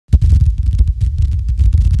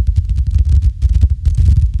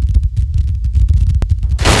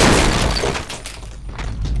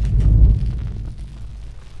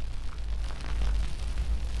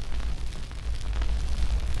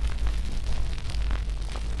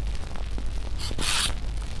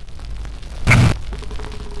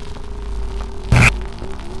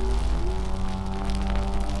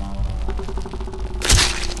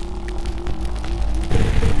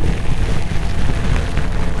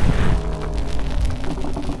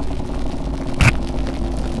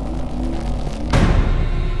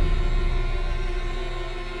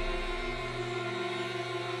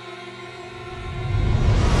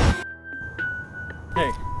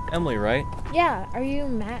Emily, right? Yeah, are you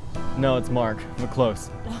Matt? No, it's Mark. We're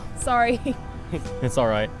close. Oh, sorry. It's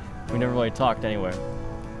alright. We never really talked anyway.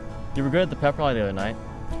 You were good at the pep rally the other night.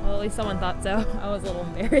 Well, at least someone thought so. I was a little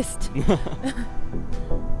embarrassed.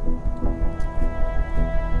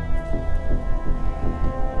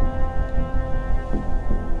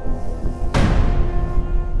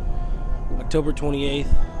 October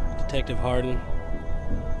 28th, Detective Harden.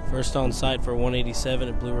 First on site for 187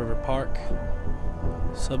 at Blue River Park.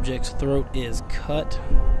 Subject's throat is cut.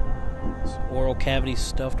 His oral cavity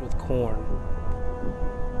stuffed with corn.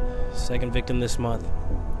 Second victim this month.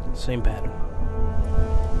 Same pattern.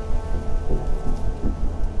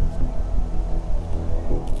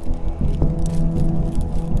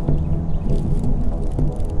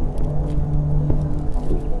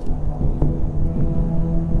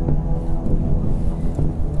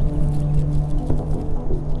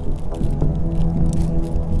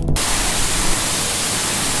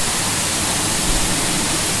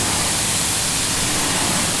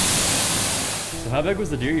 How big was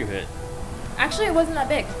the deer you hit? Actually, it wasn't that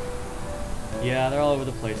big. Yeah, they're all over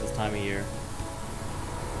the place this time of year.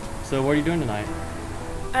 So what are you doing tonight?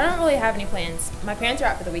 I don't really have any plans. My parents are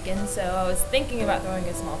out for the weekend, so I was thinking about throwing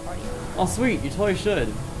a small party. Oh sweet, you totally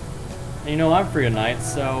should. And you know I'm free tonight,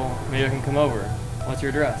 so maybe I can come over. What's your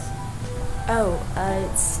address? Oh,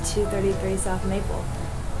 it's 233 South Maple.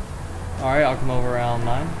 Alright, I'll come over around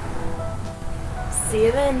 9. See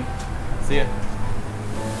you then. See ya.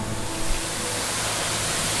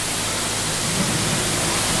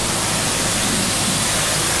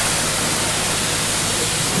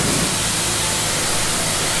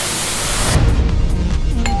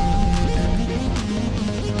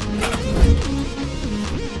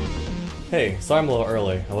 Hey, sorry I'm a little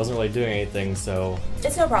early. I wasn't really doing anything, so...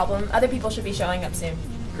 It's no problem. Other people should be showing up soon.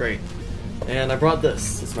 Great. And I brought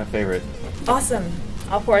this. It's my favorite. Awesome.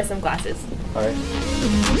 I'll pour us some glasses. Alright.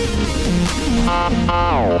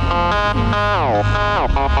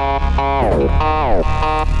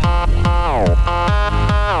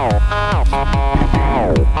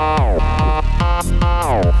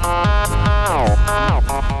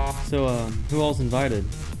 So, who all's invited?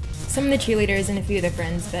 Some of the cheerleaders and a few of their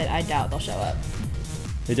friends, but I doubt they'll show up.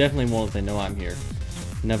 They definitely won't if they know I'm here.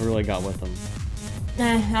 Never really got with them.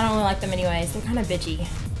 Nah, I don't really like them anyways. They're kind of bitchy.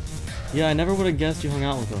 Yeah, I never would have guessed you hung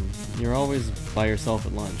out with them. You're always by yourself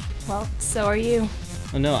at lunch. Well, so are you.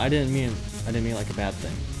 Oh no, I didn't mean it like a bad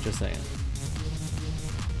thing. Just saying.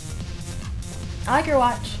 I like your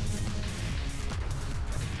watch.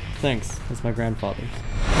 Thanks. It's my grandfather's.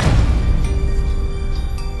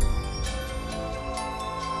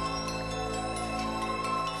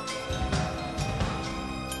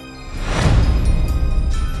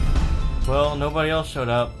 Well, nobody else showed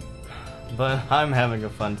up, but I'm having a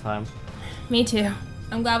fun time. Me too.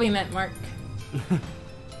 I'm glad we met, Mark.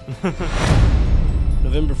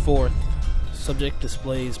 November 4th. Subject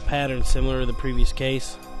displays patterns similar to the previous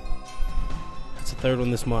case. That's the third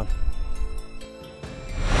one this month.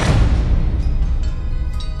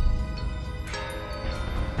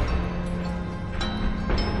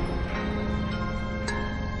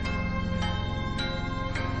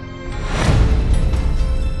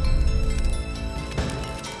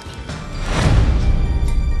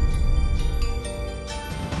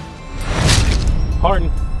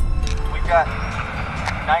 Harden. We've got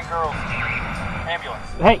 9 girls. Ambulance.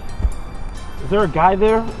 Hey, is there a guy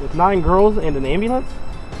there with 9 girls and an ambulance?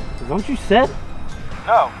 Is that what you said?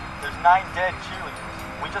 No, there's 9 dead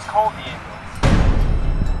cheerleaders. We just called the ambulance.